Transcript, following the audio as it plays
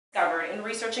Discovered in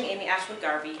researching Amy Ashwood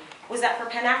Garvey was that for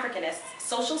Pan-Africanists,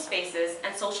 social spaces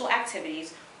and social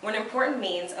activities were an important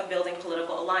means of building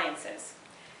political alliances.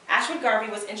 Ashwood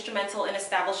Garvey was instrumental in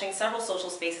establishing several social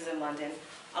spaces in London,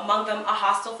 among them a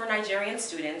hostel for Nigerian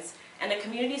students and a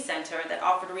community center that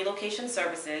offered relocation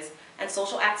services and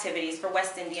social activities for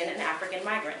West Indian and African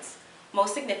migrants.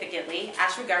 Most significantly,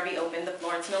 Ashwood Garvey opened the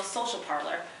Florence Mills Social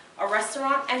Parlor, a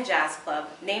restaurant and jazz club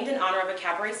named in honor of a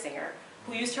cabaret singer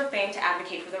who used her fame to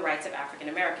advocate for the rights of African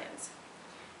Americans.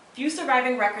 Few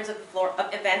surviving records of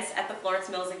events at the Florence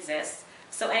Mills exist,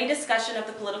 so any discussion of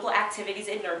the political activities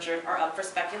it nurtured are up for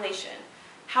speculation.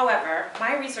 However,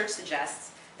 my research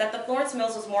suggests that the Florence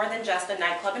Mills was more than just a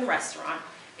nightclub and restaurant.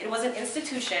 It was an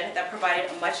institution that provided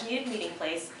a much-needed meeting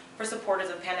place for supporters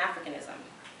of Pan-Africanism.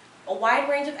 A wide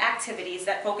range of activities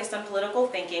that focused on political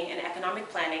thinking and economic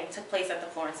planning took place at the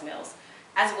Florence Mills,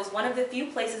 as it was one of the few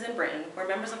places in Britain where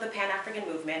members of the Pan-African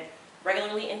movement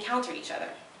regularly encountered each other.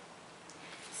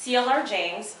 C.L.R.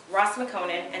 James, Ross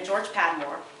McConan, and George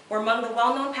Padmore were among the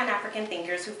well-known Pan-African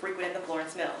thinkers who frequented the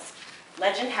Florence Mills.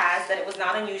 Legend has that it was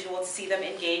not unusual to see them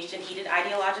engaged in heated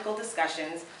ideological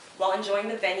discussions while enjoying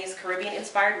the venue's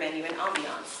Caribbean-inspired menu and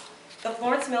ambiance. The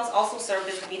Florence Mills also served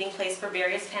as a meeting place for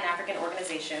various Pan-African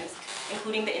organizations,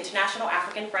 including the International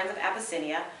African Friends of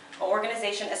Abyssinia, an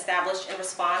organization established in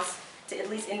response to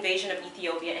Italy's invasion of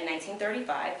Ethiopia in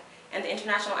 1935, and the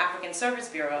International African Service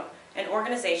Bureau, an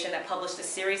organization that published a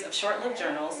series of short-lived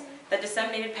journals that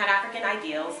disseminated Pan-African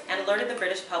ideals and alerted the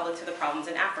British public to the problems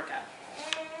in Africa.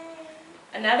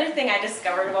 Another thing I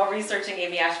discovered while researching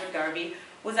Amy Ashwood Garvey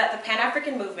was that the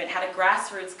Pan-African movement had a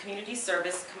grassroots community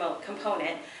service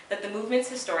component that the movement's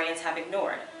historians have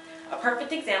ignored. A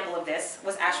perfect example of this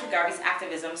was Ashwood Garvey's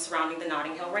activism surrounding the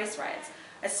Notting Hill race riots,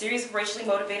 a series of racially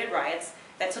motivated riots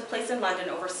that took place in London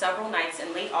over several nights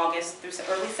in late August through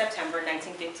early September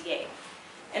 1958.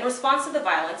 In response to the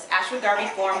violence, Ashwood Garvey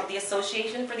formed the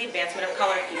Association for the Advancement of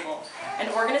Colored People, an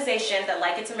organization that,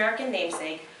 like its American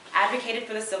namesake, advocated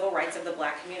for the civil rights of the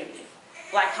black community.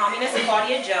 Black communist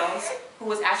Claudia Jones, who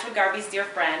was Ashwood Garvey's dear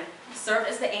friend, served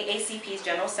as the AACP's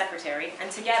general secretary, and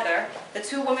together, the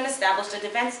two women established a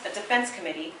defense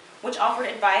committee which offered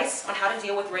advice on how to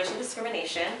deal with racial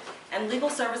discrimination and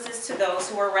legal services to those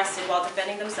who were arrested while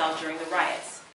defending themselves during the riots.